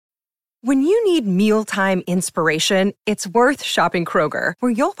When you need mealtime inspiration, it's worth shopping Kroger,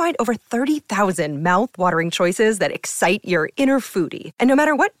 where you'll find over 30,000 mouth-watering choices that excite your inner foodie. And no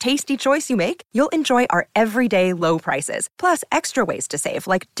matter what tasty choice you make, you'll enjoy our everyday low prices, plus extra ways to save,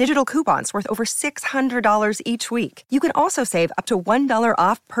 like digital coupons worth over $600 each week. You can also save up to $1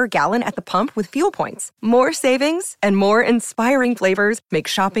 off per gallon at the pump with fuel points. More savings and more inspiring flavors make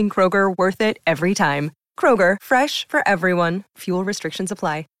shopping Kroger worth it every time. Kroger, fresh for everyone. Fuel restrictions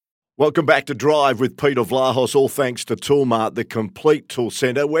apply. Welcome back to Drive with Peter Vlahos, all thanks to Toolmart, the complete tool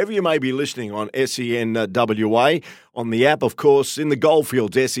centre. Wherever you may be listening on SEN WA, on the app, of course, in the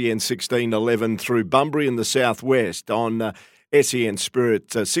Goldfields, SEN 1611 through Bunbury in the southwest, on SEN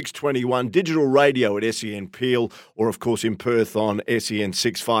Spirit 621, digital radio at SEN Peel, or of course in Perth on SEN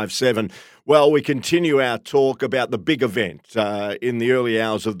 657. Well, we continue our talk about the big event in the early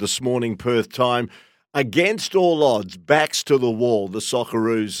hours of this morning, Perth time. Against all odds, backs to the wall, the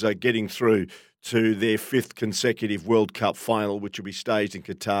Socceroos getting through to their fifth consecutive World Cup final, which will be staged in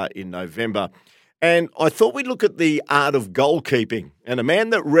Qatar in November. And I thought we'd look at the art of goalkeeping. And a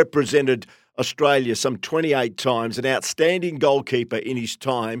man that represented Australia some 28 times, an outstanding goalkeeper in his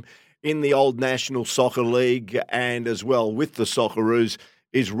time in the old National Soccer League and as well with the Socceroos,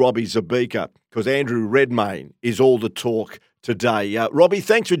 is Robbie Zabika, because Andrew Redmayne is all the talk today. Robbie,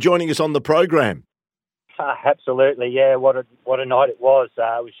 thanks for joining us on the program. Absolutely, yeah. What a night it was.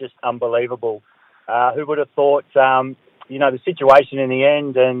 It was just unbelievable. Who would have thought? The situation in the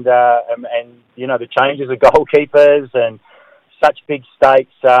end, and the changes of goalkeepers and such big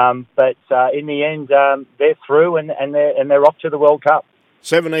stakes. But in the end, they're through and they're off to the World Cup.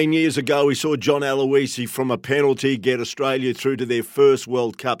 17 years ago, we saw John Aloisi from a penalty get Australia through to their first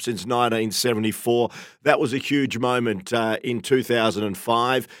World Cup since 1974. That was a huge moment in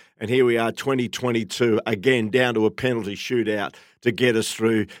 2005. And here we are, 2022, again, down to a penalty shootout to get us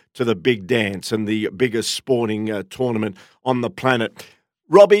through to the big dance and the biggest sporting tournament on the planet.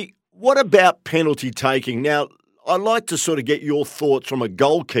 Robbie, what about penalty taking? Now, I'd like to sort of get your thoughts from a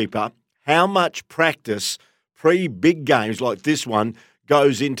goalkeeper. How much practice pre-big games like this one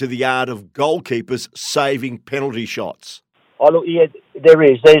goes into the art of goalkeepers saving penalty shots? Oh, look, yeah, there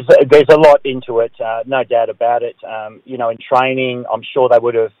is. There's a lot into it, no doubt about it. In training, I'm sure they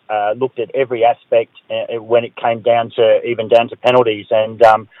would have looked at every aspect when it came down to penalties. And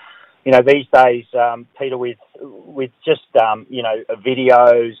these days, Peter, with just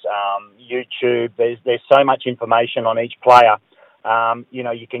videos, YouTube, there's so much information on each player.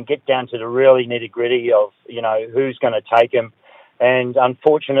 You can get down to the really nitty gritty of who's going to take them. And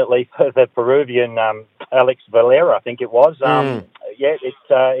unfortunately for the Peruvian, Alex Valera, I think it was,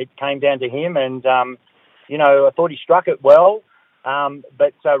 it came down to him. And, I thought he struck it well,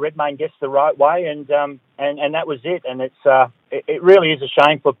 but Redmayne gets the right way, and that was it. And it really is a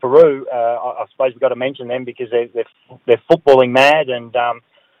shame for Peru. I suppose we've got to mention them because they're footballing mad, and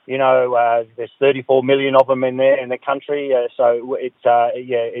there's 34 million of them in the country, so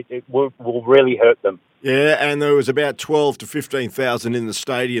it will really hurt them. Yeah, and there was about 12 to 15,000 in the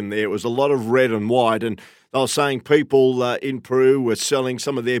stadium there. It was a lot of red and white, and they were saying people in Peru were selling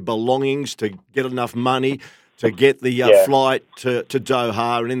some of their belongings to get enough money to get the flight to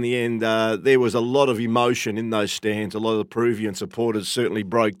Doha, and in the end, there was a lot of emotion in those stands. A lot of the Peruvian supporters certainly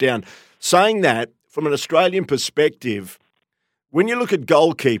broke down. Saying that, from an Australian perspective, when you look at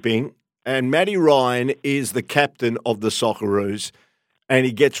goalkeeping, and Matty Ryan is the captain of the Socceroos, and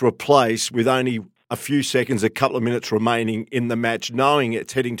he gets replaced with only a few seconds, a couple of minutes remaining in the match, knowing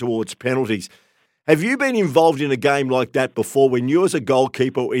it's heading towards penalties. Have you been involved in a game like that before when you as a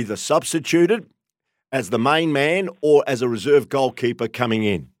goalkeeper were either substituted as the main man or as a reserve goalkeeper coming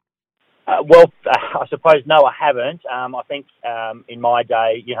in? I suppose no, I haven't. I think in my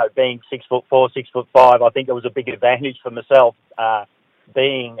day, being 6'4", 6'5", I think it was a big advantage for myself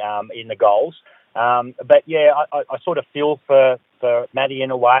being in the goals. But yeah, I sort of feel for Matty in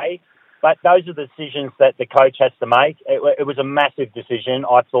a way. But those are the decisions that the coach has to make. It was a massive decision,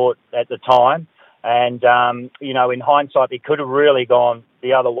 I thought, at the time. And, in hindsight, he could have really gone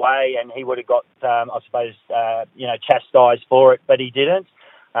the other way and he would have got, chastised for it, but he didn't.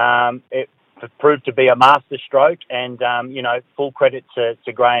 It proved to be a masterstroke and, full credit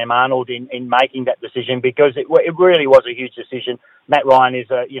to Graham Arnold in making that decision because it really was a huge decision. Matt Ryan is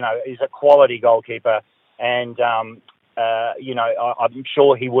a quality goalkeeper and, I'm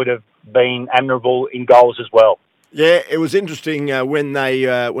sure he would have been admirable in goals as well. Yeah, it was interesting when he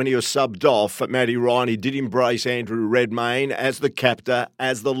was subbed off. Matty Ryan, he did embrace Andrew Redmayne as the captor,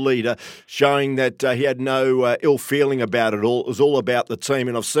 as the leader, showing that he had no ill feeling about it all. It was all about the team.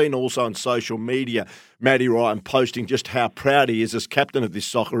 And I've seen also on social media Matty Ryan posting just how proud he is as captain of this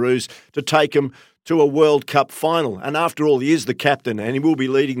Socceroos to take him to a World Cup final. And after all, he is the captain, and he will be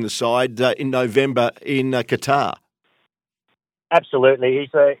leading the side in November in Qatar. Absolutely,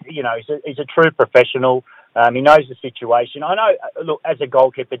 he's a true professional. He knows the situation. I know, look, as a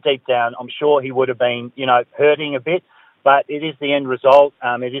goalkeeper, deep down, I'm sure he would have been, hurting a bit, but it is the end result.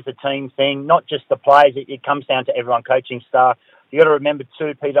 It is a team thing, not just the players. It comes down to everyone, coaching staff. You got to remember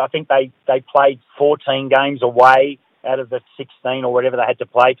too, Peter, I think they played 14 games away out of the 16 or whatever they had to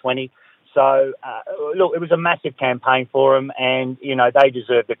play, 20. So, look, it was a massive campaign for them, and, they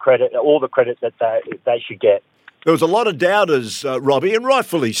deserve the credit, all the credit that they should get. There was a lot of doubters, Robbie, and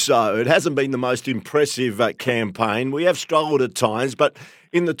rightfully so. It hasn't been the most impressive campaign. We have struggled at times, but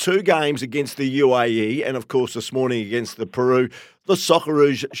in the two games against the UAE and, of course, this morning against the Peru, the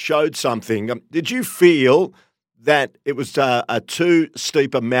Socceroos showed something. Did you feel that it was a too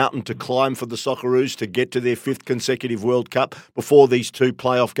steep a mountain to climb for the Socceroos to get to their fifth consecutive World Cup before these two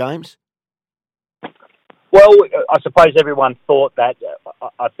playoff games? Well, I suppose everyone thought that.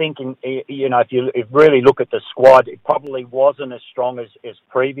 I think, if you really look at the squad, it probably wasn't as strong as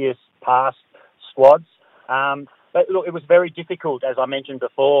previous past squads. But look, it was very difficult, as I mentioned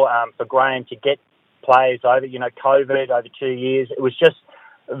before, for Graham to get players over, COVID over 2 years. It was just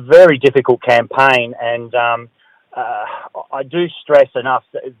a very difficult campaign. And I do stress enough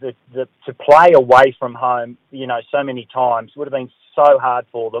that to play away from home, so many times would have been so hard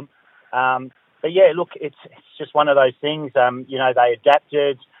for them. But yeah, look, it's just one of those things. They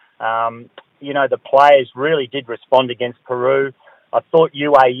adapted. The players really did respond against Peru. I thought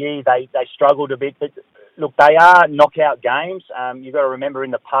UAE, they struggled a bit, but look, they are knockout games. You've got to remember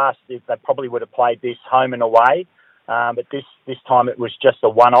in the past, they probably would have played this home and away. But this time it was just a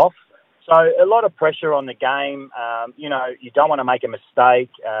one-off. So a lot of pressure on the game. You don't want to make a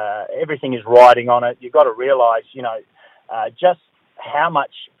mistake. Everything is riding on it. You've got to realise, just how much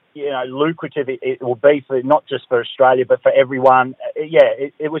lucrative it will be for not just for Australia but for everyone.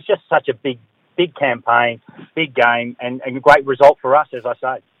 It was just such a big campaign, big game, and a great result for us, as I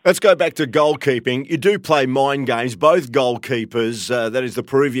say. Let's go back to goalkeeping. You do play mind games. Both goalkeepers, that is the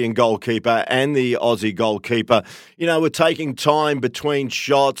Peruvian goalkeeper and the Aussie goalkeeper, were taking time between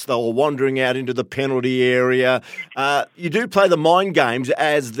shots. They were wandering out into the penalty area. You do play the mind games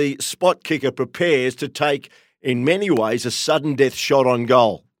as the spot kicker prepares to take, in many ways, a sudden death shot on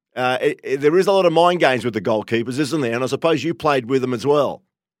goal. There is a lot of mind games with the goalkeepers, isn't there? And I suppose you played with them as well.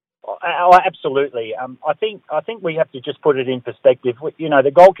 Oh, absolutely. I think we have to just put it in perspective.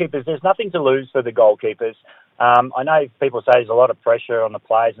 The goalkeepers, there's nothing to lose for the goalkeepers. I know people say there's a lot of pressure on the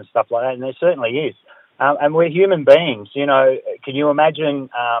players and stuff like that, and there certainly is. And we're human beings. Can you imagine,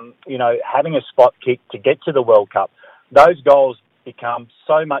 having a spot kick to get to the World Cup? Those goals become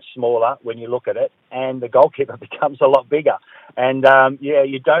so much smaller when you look at it, and the goalkeeper becomes a lot bigger. And,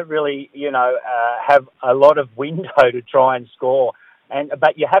 you don't really, have a lot of window to try and score.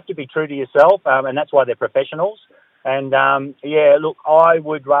 But you have to be true to yourself, and that's why they're professionals. And, look, I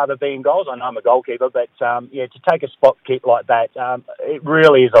would rather be in goals. I know I'm a goalkeeper, but, to take a spot kick like that, it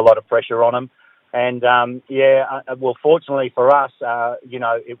really is a lot of pressure on them. And, well, fortunately for us,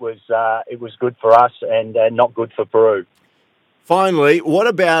 it was good for us and not good for Peru. Finally, what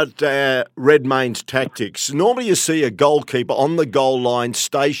about Redmayne's tactics? Normally you see a goalkeeper on the goal line,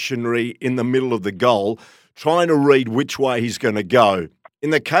 stationary in the middle of the goal, trying to read which way he's going to go. In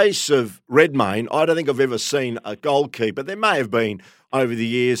the case of Redmayne, I don't think I've ever seen a goalkeeper, there may have been over the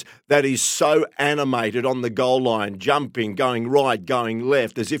years, that is so animated on the goal line, jumping, going right, going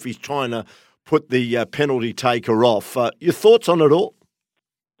left, as if he's trying to put the penalty taker off. Your thoughts on it all?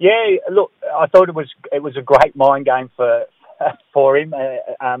 Yeah, look, I thought it was a great mind game for him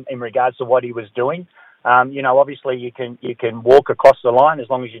in regards to what he was doing. Obviously you can walk across the line as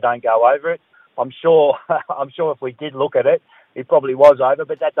long as you don't go over it. I'm sure if we did look at it, it probably was over,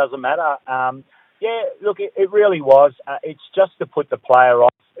 but that doesn't matter. Look, it really was. It's just to put the player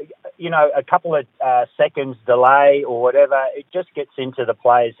off. A couple of seconds delay or whatever, it just gets into the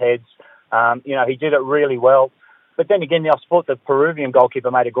players' heads. He did it really well. But then again, I thought the Peruvian goalkeeper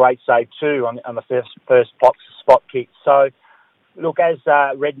made a great save too on the first spot kick. So, look, as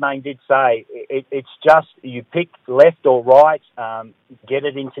Redmayne did say, it's just you pick left or right, get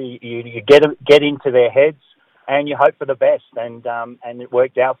it into you get into their heads, and you hope for the best, and it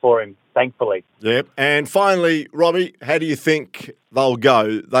worked out for him, thankfully. Yep. And finally, Robbie, how do you think they'll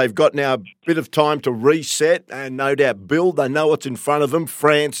go? They've got now a bit of time to reset and no doubt build. They know what's in front of them,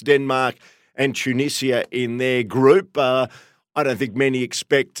 France, Denmark and Tunisia in their group. I don't think many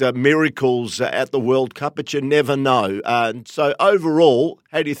expect miracles at the World Cup, but you never know. So overall,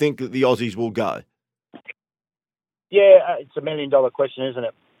 how do you think that the Aussies will go? Yeah, it's $1 million question, isn't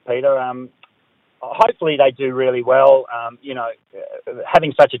it, Peter? Hopefully they do really well.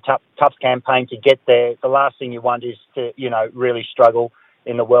 Having such a tough campaign to get there, the last thing you want is to, really struggle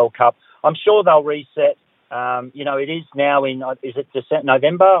in the World Cup. I'm sure they'll reset. It is now in, is it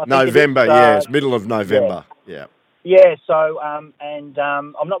November? November, it's middle of November, yeah. Yeah, so, I'm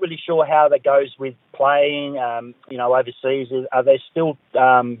not really sure how that goes with playing, overseas. Are there still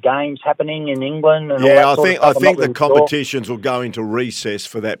games happening in England? And I think the competitions will go into recess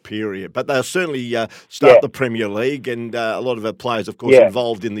for that period, but they'll certainly start the Premier League, and a lot of our players, of course,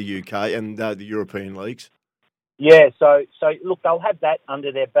 involved in the UK and the European leagues. Yeah, so look, they'll have that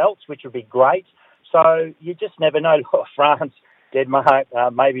under their belts, which would be great. So you just never know. France, Denmark,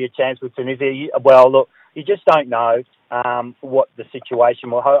 maybe a chance with Tunisia. Well, look, you just don't know what the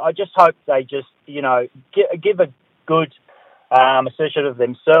situation will. I just hope they just, give a good assertion of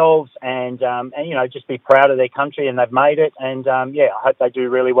themselves and just be proud of their country, and they've made it. And, I hope they do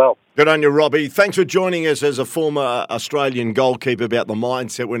really well. Good on you, Robbie. Thanks for joining us as a former Australian goalkeeper about the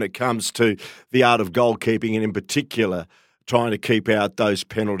mindset when it comes to the art of goalkeeping and in particular trying to keep out those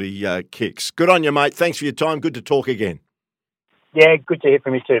penalty kicks. Good on you, mate. Thanks for your time. Good to talk again. Yeah, good to hear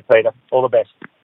from you too, Peter. All the best.